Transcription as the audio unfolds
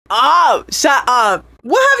up. Shut up.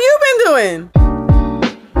 What have you been doing?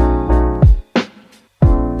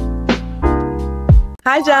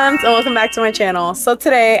 Hi Gems, and welcome back to my channel. So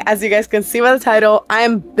today, as you guys can see by the title, I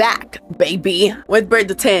am back, baby, with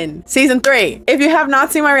Bridgerton season 3. If you have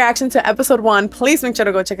not seen my reaction to episode 1, please make sure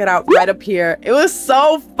to go check it out right up here. It was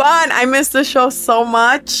so fun. I missed the show so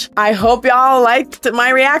much. I hope y'all liked my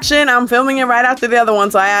reaction. I'm filming it right after the other one,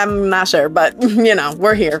 so I am not sure, but you know,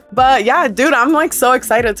 we're here. But yeah, dude, I'm like so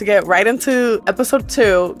excited to get right into episode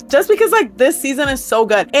 2, just because like this season is so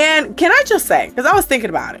good. And can I just say, because I was thinking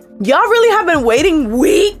about it, y'all really have been waiting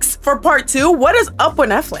weeks for part 2. What is up with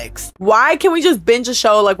Netflix? Why can't we just binge a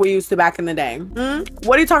show like we used to back in the day?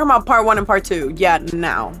 What are you talking about, part 1 and part 2? Yeah,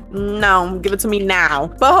 no, give it to me now.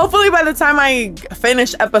 But hopefully by the time I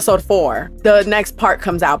finish episode 4, the next part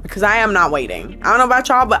comes out, because I am not waiting. I don't know about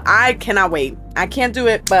y'all, but I cannot wait. I can't do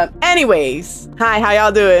it. But anyways, hi, how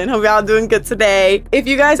y'all doing? Hope y'all doing good today. If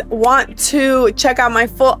you guys want to check out my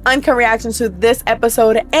full uncut reaction to this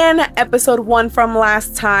episode and episode 1 from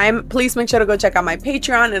last time, please make sure to go check out my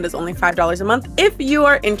Patreon. It is only $5 a month. If you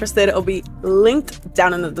are interested, it'll be linked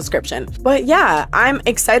down in the description. But yeah, I'm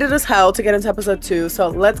excited as hell to get into episode 2, so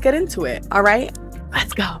let's get into it. All right,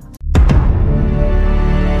 let's go.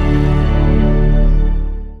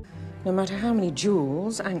 No matter how many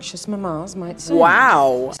jewels anxious mamas might say.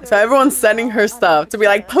 Wow. So everyone's sending her stuff to be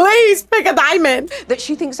like, please pick a diamond. That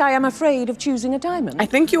she thinks I am afraid of choosing a diamond. I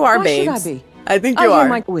think you are, babes. Why should I be? I think you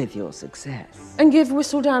are. With your success. And give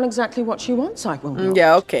Whistledown exactly what she wants, I will not.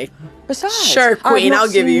 Yeah, okay. Besides, sure, Queen, I'll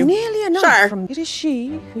give you. Nearly enough sure. From it is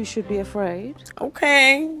she who should be afraid.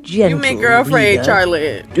 Okay. Gentle you make her afraid, reader,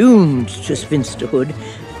 Charlotte. Doomed to spinsterhood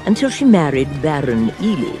until she married Baron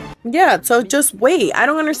Ely. Yeah, so just wait. I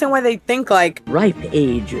don't understand why they think like ripe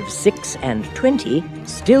age of 6 and 20,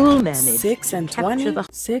 still managed 6 and 20?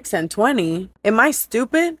 6 and 20? Am I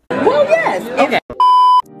stupid? Well, yes. Okay.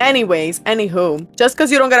 Anyways, anywho, just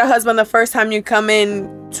because you don't get a husband the first time you come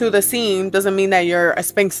in to the scene doesn't mean that you're a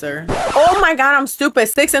spinster. Oh my god, I'm stupid.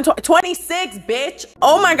 6 and 26, bitch.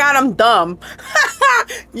 Oh my god, I'm dumb.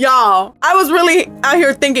 Y'all, I was really out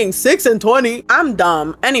here thinking 6 and 20. I'm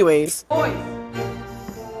dumb. Anyways.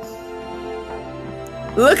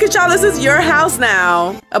 Look at y'all, this is your house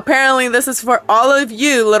now. Apparently this is for all of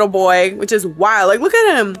you, little boy, which is wild. Like, look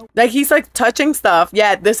at him. Like, he's like touching stuff.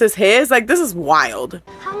 Yeah, this is his. Like, this is wild.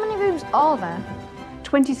 How many rooms are there?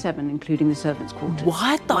 27, including the servants' quarters.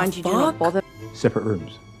 What the Mind you, do not fuck? bother. Separate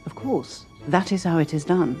rooms. Of course. That is how it is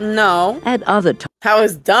done. No. At other times. How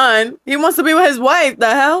it's done? He wants to be with his wife. The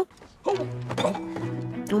hell?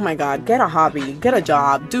 Oh my god, get a hobby. Get a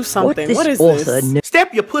job. Do something. What is this?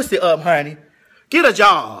 Step your pussy up, honey. Get a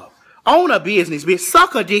job. Own a business, bitch.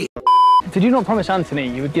 Suck a dick. Did you not promise Anthony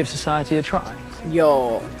you would give society a try?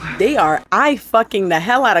 Yo, they are fucking the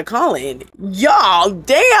hell out of Collin. Y'all,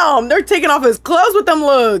 damn, they're taking off his clothes with them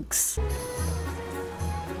looks.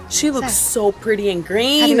 She looks so pretty and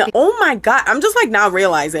green. Oh my god, I'm just like now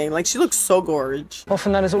realizing, like she looks so gorgeous.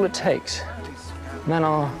 Often that is all it takes. Men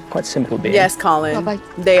are quite simple beings. Yes, Collin,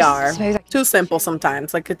 they are. Too simple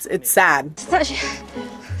sometimes, like it's sad. Such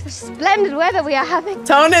splendid weather we are having.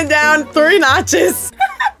 Tone it down 3 notches.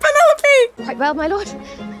 Penelope. Quite well, my lord.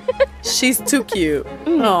 She's too cute.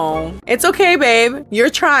 Oh, it's okay, babe. You're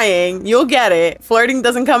trying. You'll get it. Flirting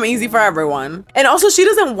doesn't come easy for everyone. And also, she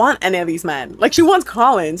doesn't want any of these men. Like, she wants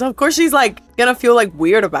Collin. So, of course, she's, like, gonna feel, like,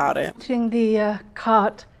 weird about it. Putting the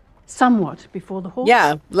cart somewhat before the horse.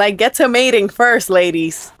 Yeah, like, get to mating first,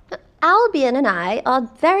 ladies. Albion and I are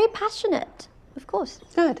very passionate. Of course.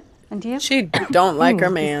 Good. And you? She don't like her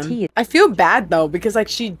man. I feel bad, though, because, like,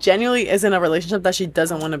 she genuinely is in a relationship that she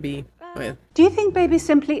doesn't want to be with. Do you think babies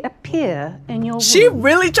simply appear in your She womb?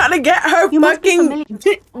 really trying to get her fucking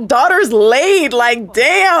daughters laid. Like,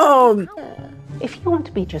 damn. If you want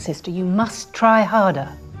to beat your sister, you must try harder.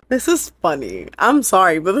 This is funny. I'm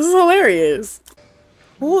sorry, but this is hilarious.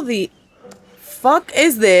 Who the fuck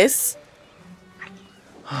is this?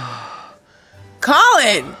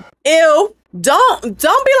 Collin! Ew. Don't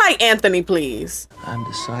be like Anthony, please. I'm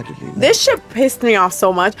decidedly This shit pissed me off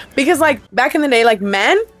so much because, like, back in the day, like,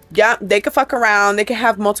 men, yeah, they could fuck around, they could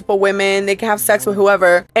have multiple women, they could have sex with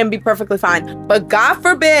whoever and be perfectly fine. But God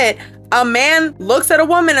forbid a man looks at a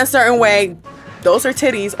woman a certain way. Those are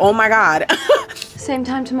titties. Oh my god. Same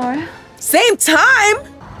time tomorrow? Same time?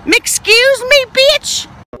 Excuse me, bitch.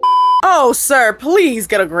 Oh, sir, please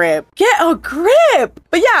get a grip. Get a grip.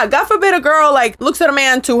 But yeah, God forbid a girl like looks at a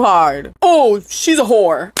man too hard. Oh, she's a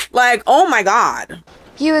whore. Like, oh my god.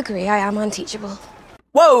 You agree I am unteachable.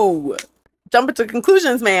 Whoa. Jumping to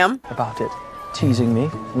conclusions, ma'am. About it. teasing me.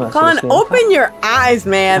 Collin, open your eyes,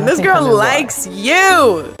 man. This girl likes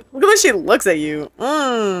you. Look at the way she looks at you.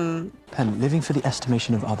 Pen, living for the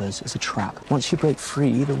estimation of others is a trap. Once you break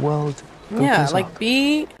free, the world opens like up.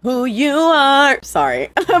 be who you are. Sorry.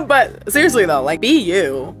 But seriously though, like be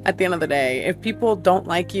you at the end of the day. If people don't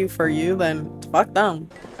like you for you, then fuck them.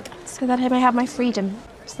 So that I may have my freedom.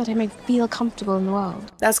 So that I may feel comfortable in the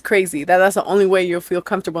world. That's crazy. That's the only way you'll feel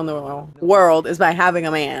comfortable in the world is by having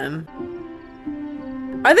a man.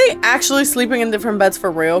 Are they actually sleeping in different beds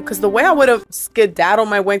for real? Because the way I would have skedaddled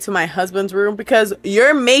my way to my husband's room because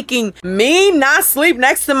you're making me not sleep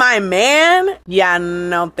next to my man? Yeah,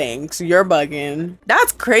 no thanks. You're bugging.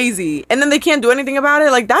 That's crazy. And then they can't do anything about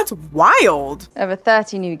it? Like, that's wild. Over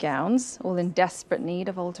 30 new gowns, all in desperate need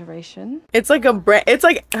of alteration. It's like it's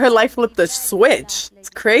like her life flipped a switch.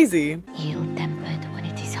 It's crazy. Ill-tempered when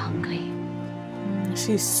it is hungry.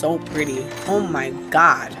 She's so pretty. Oh my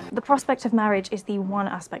God. The prospect of marriage is the one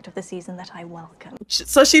aspect of the season that I welcome.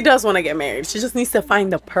 So she does want to get married. She just needs to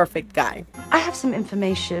find the perfect guy. I have some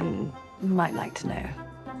information you might like to know.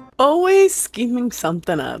 Always scheming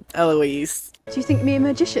something up, Eloise. Do you think me a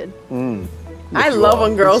magician? I love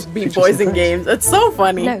when girls beat boys in games. It's so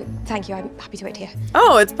funny. No, thank you. I'm happy to wait here.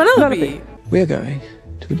 Oh, it's Penelope. We're going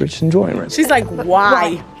to the Bridgerton drawing room. She's like,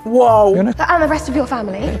 why? Whoa. And the rest of your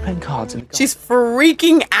family? We're playing cards. She's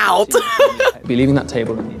freaking out. I'll be leaving that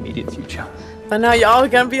table in the immediate future. But now y'all are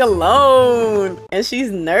gonna be alone. And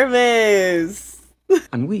she's nervous.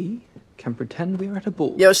 And we can pretend we're at a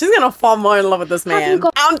ball. Yo, she's gonna fall more in love with this man.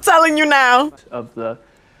 I'm telling you now. Of the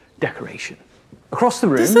decoration. Across the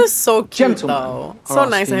room, this is so cute though. So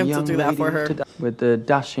nice of him to do that for her. With the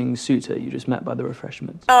dashing suitor you just met by the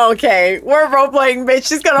refreshments. Okay, we're role-playing, bitch.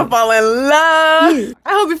 She's gonna fall in love.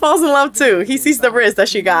 I hope he falls in love too. He sees the wrist that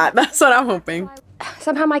she got. That's what I'm hoping.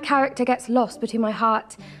 Somehow my character gets lost between my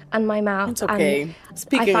heart and my mouth. It's okay. And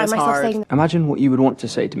Speaking is hard. Imagine what you would want to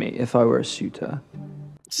say to me if I were a suitor.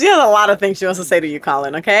 She has a lot of things she wants to say to you,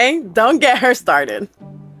 Collin, okay? Don't get her started.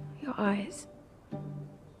 Your eyes.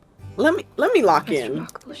 Let me lock in.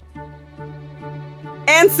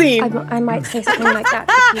 And scene. I might say something like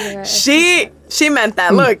that. She meant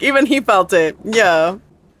that. Look, even he felt it. Yeah.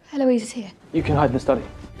 Eloise is here. You can hide in the study.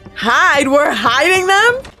 Hide? We're hiding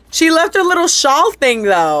them? She left her little shawl thing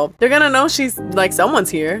though. They're gonna know she's like someone's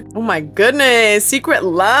here. Oh my goodness. Secret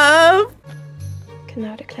love. I can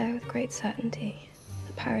now declare with great certainty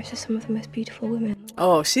that Paris is some of the most beautiful women.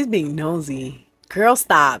 Oh, she's being nosy. Girl,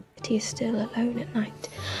 stop. But he is still alone at night.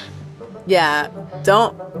 Yeah,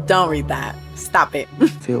 don't read that. Stop it.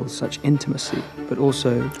 Feel such intimacy, but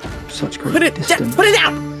also such great distance. Put it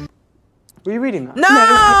down. Were you reading that? No,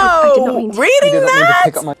 I did not mean to. reading that.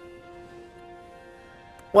 Pick up my...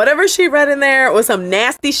 Whatever she read in there was some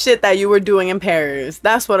nasty shit that you were doing in Paris.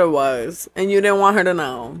 That's what it was, and you didn't want her to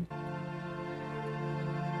know.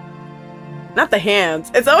 Not the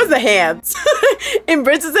hands. It's always the hands. In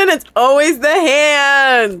Bridgerton, it's always the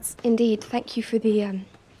hands. Indeed. Thank you for the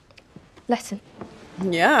lesson.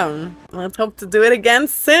 Yeah, let's hope to do it again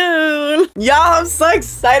soon. Y'all, I'm so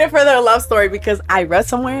excited for their love story because I read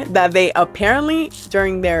somewhere that they apparently,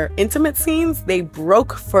 during their intimate scenes, they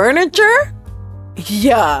broke furniture.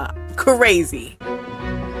 Yeah, crazy.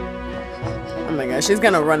 Oh my gosh, she's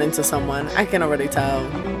gonna run into someone. I can already tell.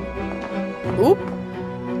 Oop.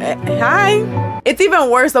 Hi. It's even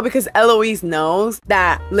worse though because Eloise knows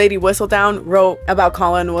that Lady Whistledown wrote about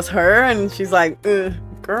Collin was her and she's like, ugh.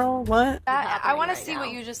 Girl, what? I want to see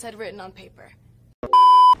what you just had written on paper.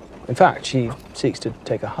 In fact, she seeks to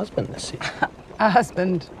take a husband this season. A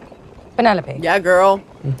husband? Penelope? Yeah, girl.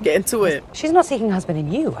 Get into it. She's not seeking a husband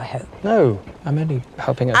in you, I hope. No, I'm only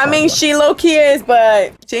helping her. I mean, she low-key is,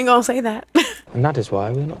 but she ain't gonna say that. And that is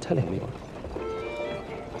why we're not telling anyone.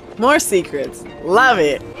 More secrets. Love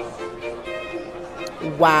it.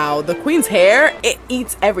 Wow, the queen's hair, it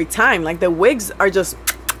eats every time. Like, the wigs are just...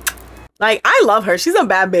 Like, I love her. She's a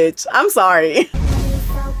bad bitch. I'm sorry.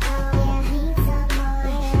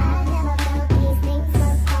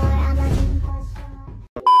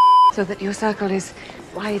 So that your circle is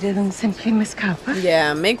wider than simply Miss Cowper?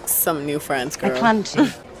 Yeah, make some new friends, girl. I plan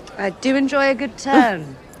to. I do enjoy a good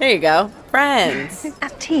turn. There you go. Friends.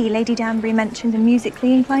 At tea, Lady Danbury mentioned a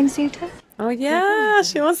musically inclined suitor. Oh, yeah.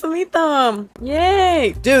 She wants to meet them.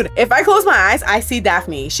 Yay. Dude, if I close my eyes, I see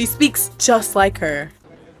Daphne. She speaks just like her.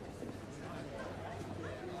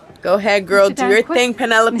 Go ahead, girl. Do your thing,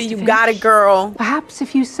 Penelope. You got it, girl. Perhaps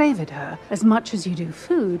if you savored her as much as you do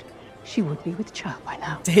food, she would be with child by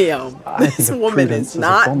now. Damn. This woman is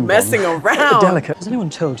not messing around. Delicate. Has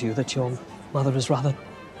anyone told you that your mother is rather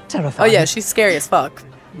terrifying? Oh, yeah. She's scary as fuck.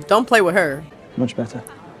 Don't play with her. Much better.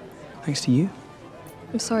 Thanks to you.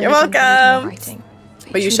 I'm sorry. You're welcome.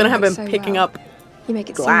 But you shouldn't have been so picking well. up You make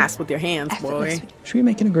it glass seem with your hands, boy. Should we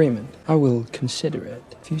make an agreement? I will consider it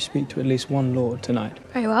if you speak to at least one lord tonight.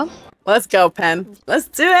 Very well. Let's go, Pen. Let's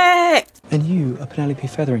do it. And you are Penelope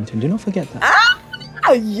Featherington. Do not forget that.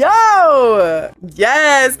 Ah, yo.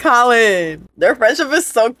 Yes, Collin. Their friendship is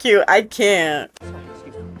so cute. I can't.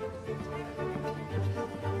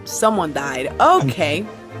 Someone died. Okay.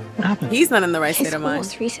 What happened? He's not in the right His state of mind.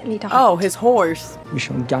 horse recently died. Oh, his horse. We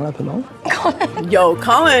shall gallop along. Yo,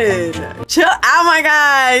 Collin. Chill out, my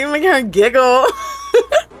guy. You're making her giggle.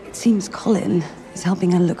 It seems Collin is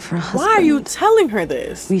helping her look for a husband. Why are you telling her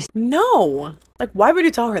this? No. Like, why would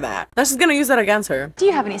you tell her that? Now she's gonna use that against her. Do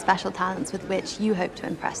you have any special talents with which you hope to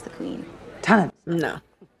impress the queen? Talent? No.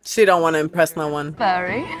 She don't want to impress no one.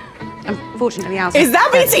 Very. Unfortunately, ours Is that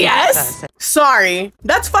BTS? Sorry.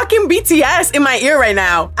 That's fucking BTS in my ear right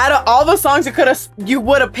now. Out of all the songs you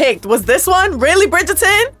would have picked, was this one? Really,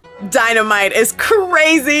 Bridgerton? Dynamite is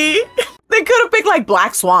crazy. They could have picked like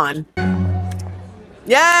Black Swan.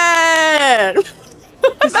 Yeah.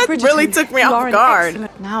 That really took me off guard.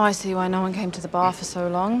 Now I see why no one came to the bar for so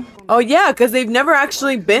long. Oh yeah, because they've never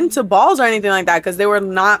actually been to balls or anything like that because they were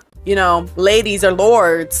not, you know, ladies or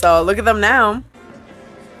lords. So look at them now.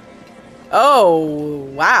 Oh,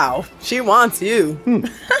 wow. She wants you.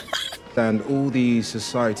 And all these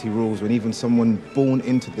society rules when even someone born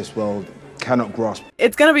into this world cannot grasp.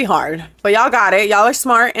 It's gonna be hard, but y'all got it. Y'all are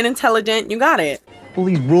smart and intelligent. You got it. All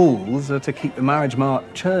these rules are to keep the marriage mart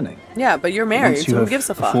churning. Yeah, but you're married, Once so you who have gives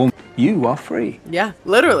a fuck? performed, you are free. Yeah,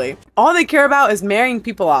 literally. All they care about is marrying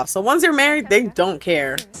people off. So once you're married, they don't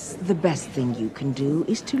care. The best thing you can do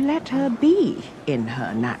is to let her be in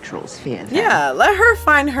her natural sphere. Then. Yeah, let her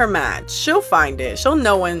find her match. She'll find it. She'll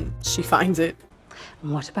know when she finds it.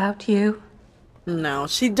 What about you? No,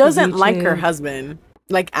 she doesn't You like too. her husband,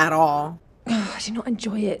 like at all. I do not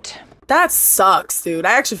enjoy it. That sucks, dude.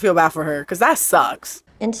 I actually feel bad for her because that sucks.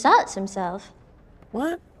 Inserts himself.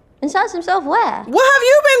 What? Inserts himself where? What have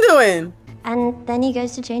you been doing? And then he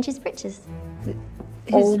goes to change his breeches.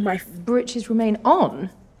 His breeches remain on?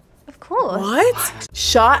 Of course. What?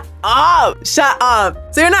 Shut up. Shut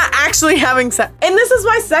up. So you're not actually having sex. And this is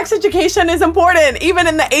why sex education is important, even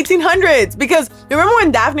in the 1800s. Because you remember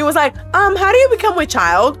when Daphne was like, how do you become with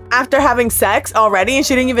child after having sex already and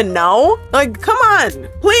she didn't even know? Like, come on,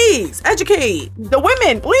 please, educate the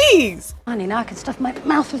women, please. Honey, now I can stuff my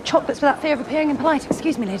mouth with chocolates without fear of appearing impolite.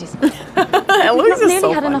 Excuse me, ladies. Eloise is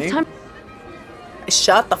so had enough funny. time.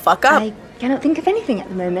 Shut the fuck up. I cannot think of anything at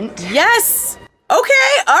the moment. Yes.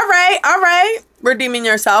 Okay, all right. Redeeming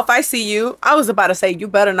yourself, I see you. I was about to say, you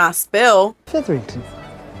better not spill. Featherington.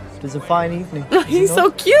 It is a fine evening. He's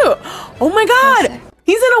so cute. Oh my God.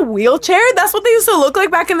 He's in a wheelchair? That's what they used to look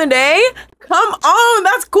like back in the day? Come on,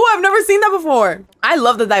 that's cool. I've never seen that before. I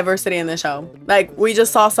love the diversity in the show. Like, we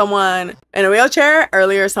just saw someone in a wheelchair,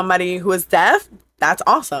 earlier somebody who was deaf. That's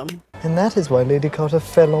awesome. And that is why Lady Carter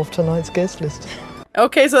fell off tonight's guest list.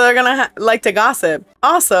 Okay, so they're gonna like to gossip.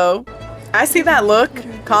 Also, I see that look,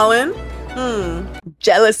 Collin.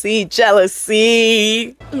 Jealousy.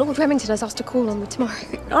 Lord Remington has asked to call on me tomorrow.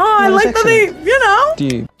 Oh, I like that they, you know, Do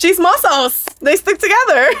you? chismosos. They stick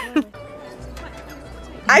together.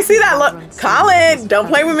 I see that look. Collin, don't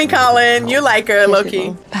play with me, Collin. You like her,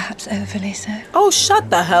 Loki. Perhaps overly so. Oh, shut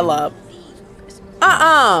the hell up.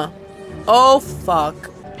 Oh, fuck.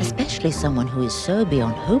 Especially someone who is so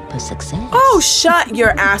beyond hope of success. Oh, shut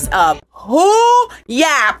your ass up. Who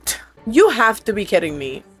yapped? You have to be kidding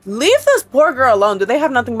me. Leave this poor girl alone. Do they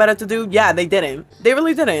have nothing better to do? Yeah, they didn't. They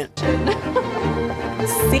really didn't.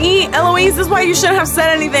 See, Eloise, this is why you shouldn't have said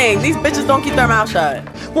anything. These bitches don't keep their mouth shut.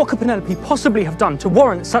 What could Penelope possibly have done to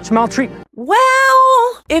warrant such maltreatment?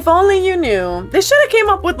 Well, if only you knew. They should have came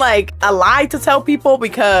up with like a lie to tell people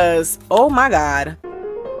because, oh my God.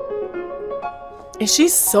 And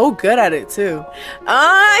she's so good at it too.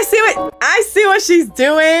 I see what she's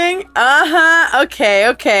doing.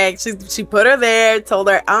 Okay. She put her there, told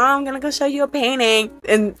her, I'm gonna go show you a painting,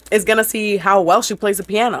 and is gonna see how well she plays the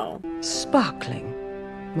piano. Sparkling,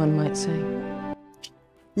 one might say.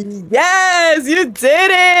 Yes, you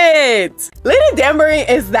did it. Lady Danbury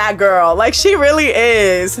is that girl. Like, she really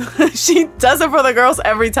is. She does it for the girls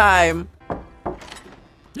every time.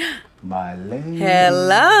 My lady.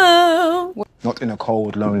 Hello. Not in a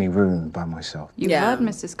cold, lonely room by myself. You heard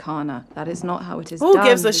Mrs. Kana. That is not how it is Who done.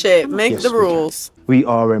 gives a shit? Make Yes, the we do. rules. We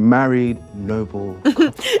are a married, noble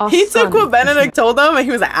couple. He took what Benedict told him and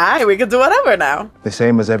he was like, alright, we can do whatever now. The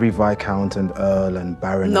same as every Viscount and Earl and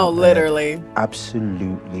Baron. No, out there. literally.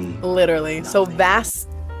 Absolutely. Literally. So vast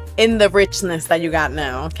in the richness that you got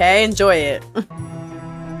now, okay? Enjoy it.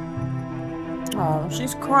 Oh,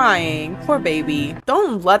 she's crying. Poor baby.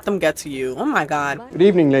 Don't let them get to you. Oh my God. Good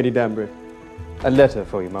evening, Lady Danbury. A letter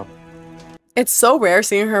for you, Mum. It's so rare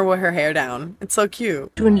seeing her with her hair down. It's so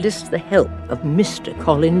cute. To enlist the help of Mr.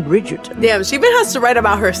 Colin Bridgerton. Damn, she even has to write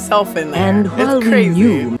about herself in there. And while it's crazy.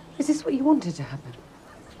 you... Is this what you wanted to happen?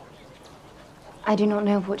 I do not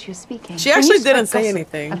know of what you're speaking. She actually didn't say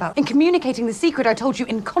anything. In communicating the secret I told you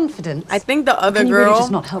in confidence. I think the other girl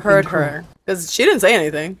heard her because she didn't say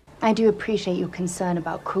anything. I do appreciate your concern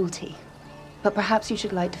about cruelty, but perhaps you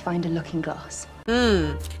should like to find a looking glass.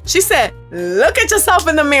 She said, look at yourself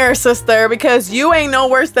in the mirror, sister, because you ain't no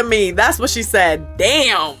worse than me. That's what she said.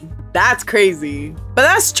 Damn, that's crazy. But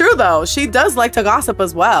that's true though. She does like to gossip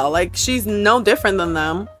as well. Like, she's no different than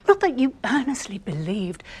them. Not that you earnestly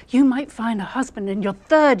believed you might find a husband in your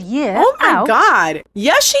 3rd year. Oh my God.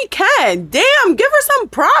 Yes, she can. Damn, give her some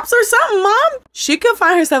props or something, Mom. She could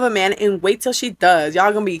find herself a man and wait till she does.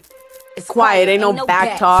 Y'all gonna be quiet. Ain't no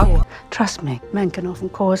back talk. Trust me, men can often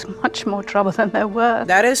cause much more trouble than they're worth.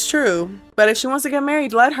 That is true. But if she wants to get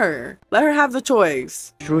married, let her. Let her have the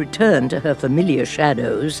choice. To return to her familiar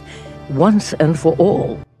shadows once and for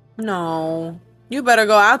all. No. You better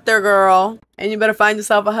go out there, girl. And you better find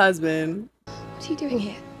yourself a husband. What are you doing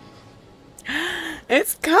here?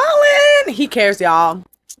 It's Colin. He cares, y'all.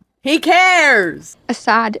 He cares. A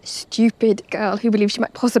sad, stupid girl who believes she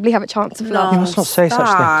might possibly have a chance of love. You must not say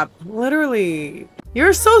such things. Literally.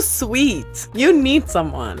 You're so sweet. You need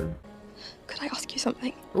someone. Could I ask you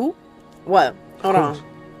something? Ooh. What? Hold on.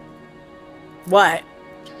 What?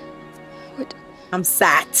 I'm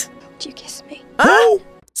sat. Would you kiss me? Huh?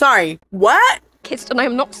 Sorry. What? Kissed, and I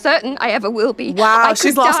am not certain I ever will be. Wow,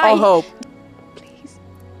 she's lost all hope. Please.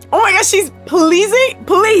 Oh my gosh, she's pleasing.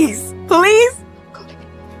 Please. Please.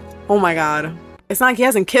 Oh my God. It's not like he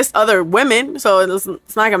hasn't kissed other women, so it's not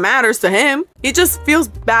like it matters to him. He just feels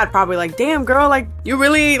bad, probably like, damn girl, like you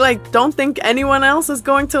really like don't think anyone else is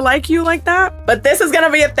going to like you like that? But this is gonna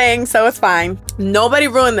be a thing, so it's fine. Nobody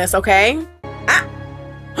ruined this, okay? Ah!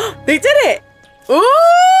 They did it!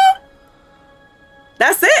 Ooh!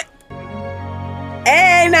 That's it!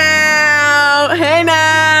 Hey now! Hey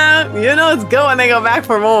now! You know it's good when they go back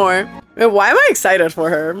for more. Why am I excited for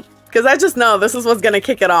her? Because I just know this is what's gonna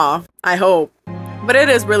kick it off. I hope. But it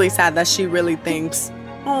is really sad that she really thinks,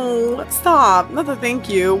 oh, stop, not to thank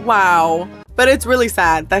you, wow. But it's really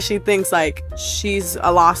sad that she thinks like she's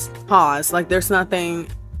a lost cause. Like there's nothing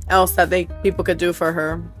else that people could do for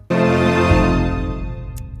her.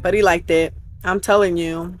 But he liked it. I'm telling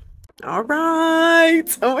you. All right.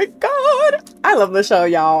 Oh my God. I love the show,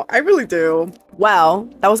 y'all. I really do. Well,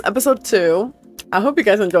 that was episode 2. I hope you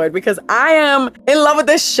guys enjoyed because I am in love with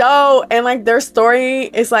this show and like their story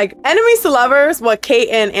is like enemies to lovers, what Kate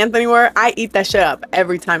and Anthony were. I eat that shit up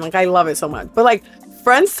every time. Like I love it so much. But like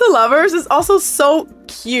friends to lovers is also so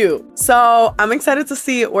cute. So I'm excited to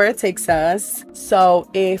see where it takes us. So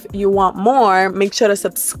if you want more, make sure to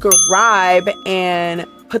subscribe and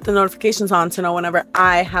put the notifications on to know whenever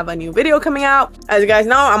I have a new video coming out. As you guys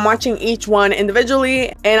know, I'm watching each one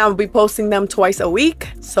individually and I'll be posting them twice a week.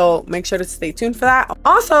 So make sure to stay tuned for that.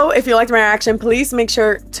 Also, if you liked my reaction, please make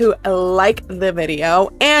sure to like the video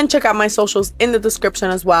and check out my socials in the description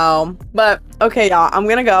as well. But okay, y'all, I'm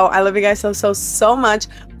gonna go. I love you guys so much.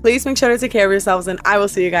 Please make sure to take care of yourselves and I will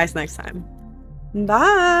see you guys next time.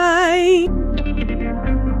 Bye.